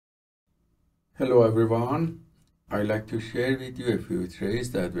Hello everyone, I'd like to share with you a few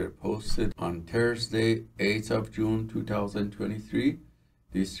trades that were posted on Thursday, 8th of June 2023.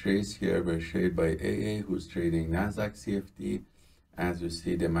 These trades here were shared by AA, who's trading Nasdaq CFD. As you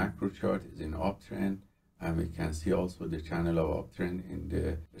see, the macro chart is in uptrend, and we can see also the channel of uptrend in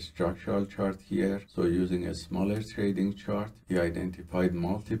the structural chart here. So using a smaller trading chart, he identified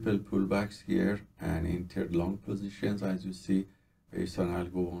multiple pullbacks here and entered long positions, as you see, based on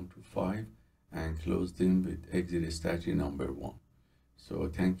Algo 1 to 5. And closed in with exit strategy number 1.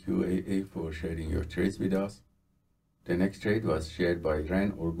 So thank you AA for sharing your trades with us. The next trade was shared by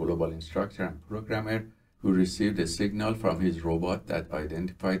Ren, or global instructor and programmer, who received a signal from his robot that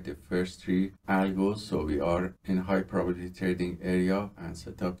identified the first 3 algos. So we are in high probability trading area and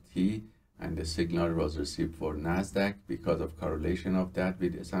set up T, and the signal was received for Nasdaq. Because of correlation of that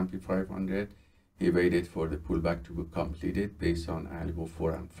with S&P 500, he waited for the pullback to be completed based on algo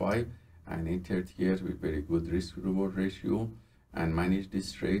 4 and 5. And entered here with very good risk reward ratio and managed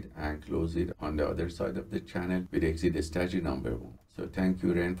this trade and close it on the other side of the channel with exit strategy number 1. So thank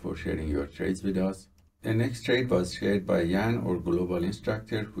you Ren for sharing your trades with us. The next trade was shared by Yan, or global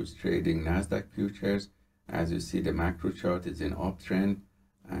instructor, who's trading Nasdaq futures. As you see, the macro chart is in uptrend,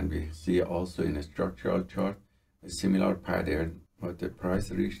 and we see also in a structural chart a similar pattern, but the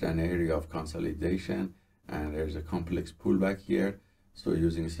price reached an area of consolidation and there's a complex pullback here. So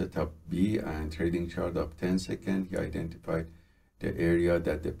using setup B and trading chart of 10 seconds, he identified the area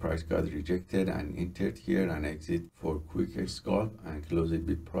that the price got rejected and entered here and exit for quick scalp and close it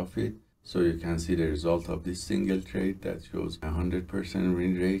with profit. So you can see the result of this single trade that shows 100%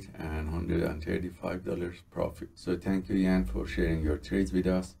 win rate and $135 profit. So thank you Yan for sharing your trades with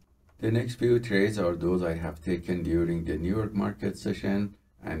us. The next few trades are those I have taken during the New York market session,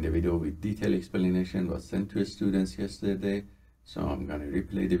 and the video with detailed explanation was sent to students yesterday. So I'm going to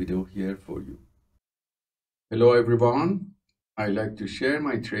replay the video here for you. Hello everyone. I'd like to share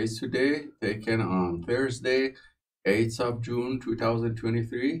my trades today taken on Thursday, 8th of June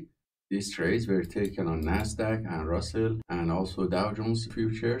 2023. These trades were taken on Nasdaq and Russell and also Dow Jones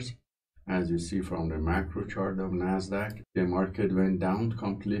futures. As you see from the macro chart of Nasdaq, the market went down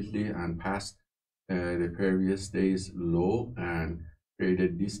completely and passed the previous day's low and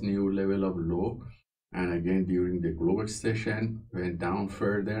created this new level of low. And again, during the global session, went down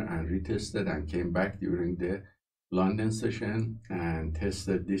further and retested and came back during the London session and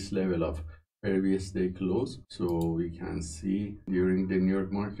tested this level of previous day close. So we can see during the New York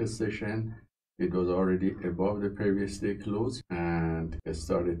market session, it was already above the previous day close and it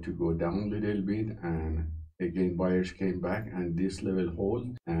started to go down a little bit, and again buyers came back and this level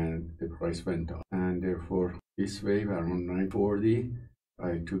hold and the price went up. And therefore this wave around 940,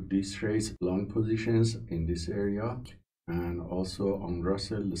 I took these trades long positions in this area, and also on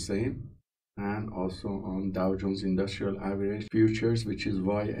Russell the same, and also on Dow Jones Industrial Average futures, which is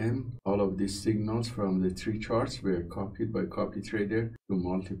YM. All of these signals from the 3 charts were copied by copy trader to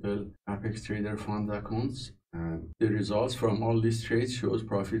multiple Apex Trader fund accounts. And the results from all these trades shows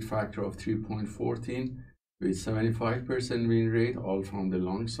profit factor of 3.14 with 75% win rate, all from the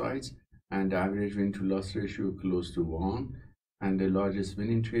long sides, and the average win to loss ratio close to 1. And the largest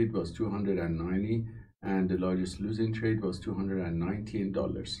winning trade was $290, and the largest losing trade was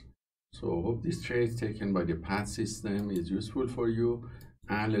 $219. So hope this trade taken by the PAAT system is useful for you,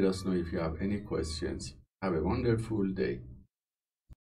 and let us know if you have any questions. Have a wonderful day.